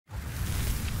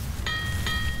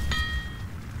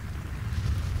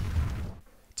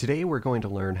Today we're going to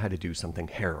learn how to do something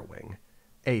harrowing.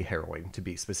 A harrowing, to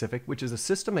be specific, which is a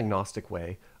system-agnostic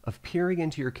way of peering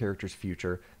into your character's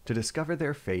future to discover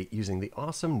their fate using the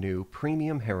awesome new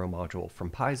premium Harrow module from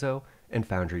Paizo and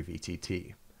Foundry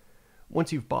VTT.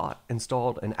 Once you've bought,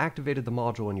 installed, and activated the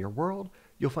module in your world,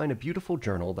 you'll find a beautiful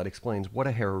journal that explains what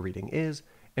a Harrow reading is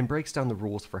and breaks down the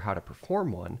rules for how to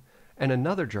perform one, and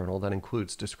another journal that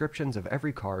includes descriptions of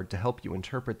every card to help you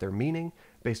interpret their meaning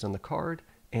based on the card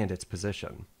and its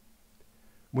position.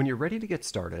 When you're ready to get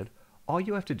started, all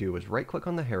you have to do is right-click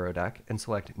on the Harrow Deck and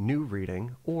select New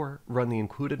Reading or run the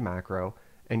included macro,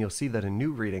 and you'll see that a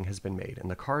new reading has been made in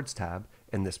the Cards tab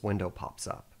and this window pops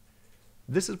up.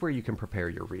 This is where you can prepare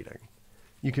your reading.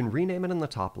 You can rename it in the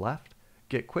top left,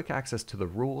 get quick access to the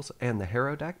rules and the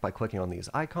Harrow Deck by clicking on these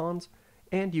icons,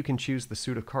 and you can choose the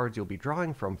suit of cards you'll be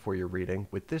drawing from for your reading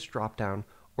with this drop-down,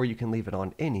 or you can leave it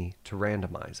on any to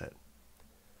randomize it.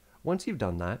 Once you've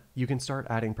done that, you can start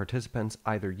adding participants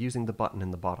either using the button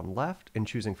in the bottom left and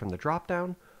choosing from the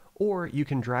drop-down, or you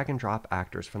can drag and drop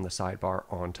actors from the sidebar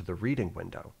onto the reading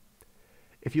window.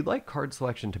 If you'd like card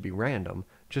selection to be random,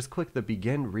 just click the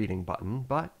Begin Reading button,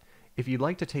 but if you'd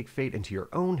like to take fate into your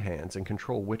own hands and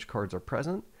control which cards are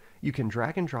present, you can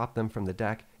drag and drop them from the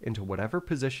deck into whatever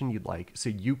position you'd like so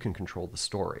you can control the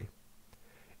story.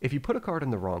 If you put a card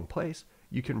in the wrong place,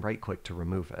 you can right-click to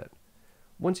remove it.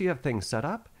 Once you have things set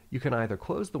up, you can either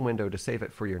close the window to save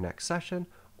it for your next session,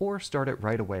 or start it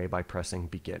right away by pressing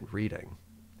Begin Reading.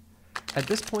 At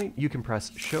this point, you can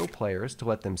press Show Players to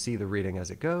let them see the reading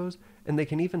as it goes, and they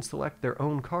can even select their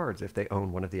own cards if they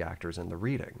own one of the actors in the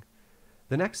reading.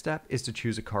 The next step is to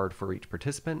choose a card for each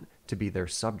participant to be their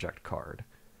subject card.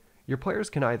 Your players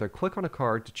can either click on a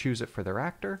card to choose it for their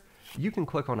actor, you can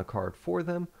click on a card for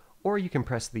them, or you can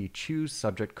press the Choose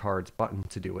Subject Cards button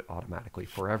to do it automatically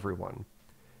for everyone.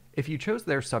 If you chose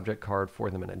their subject card for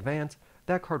them in advance,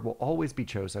 that card will always be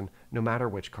chosen no matter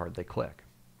which card they click.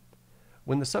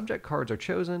 When the subject cards are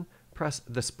chosen, press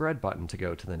the Spread button to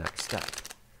go to the next step.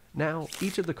 Now,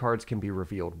 each of the cards can be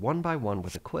revealed one by one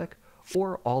with a click,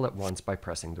 or all at once by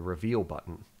pressing the Reveal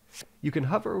button. You can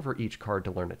hover over each card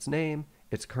to learn its name,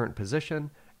 its current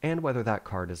position, and whether that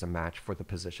card is a match for the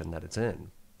position that it's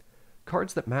in.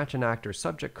 Cards that match an actor's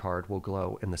subject card will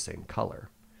glow in the same color.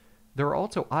 There are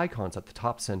also icons at the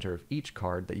top center of each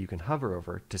card that you can hover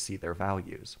over to see their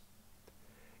values.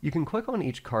 You can click on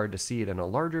each card to see it in a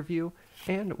larger view,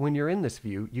 and when you're in this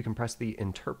view, you can press the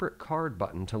Interpret Card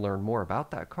button to learn more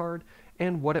about that card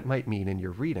and what it might mean in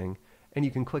your reading, and you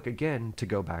can click again to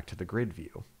go back to the grid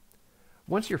view.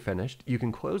 Once you're finished, you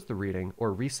can close the reading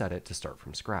or reset it to start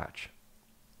from scratch.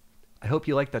 I hope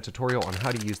you liked that tutorial on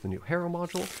how to use the new Harrow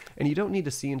module, and you don't need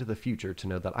to see into the future to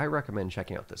know that I recommend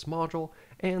checking out this module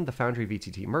and the Foundry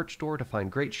VTT merch store to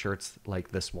find great shirts like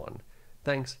this one.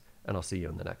 Thanks, and I'll see you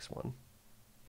in the next one.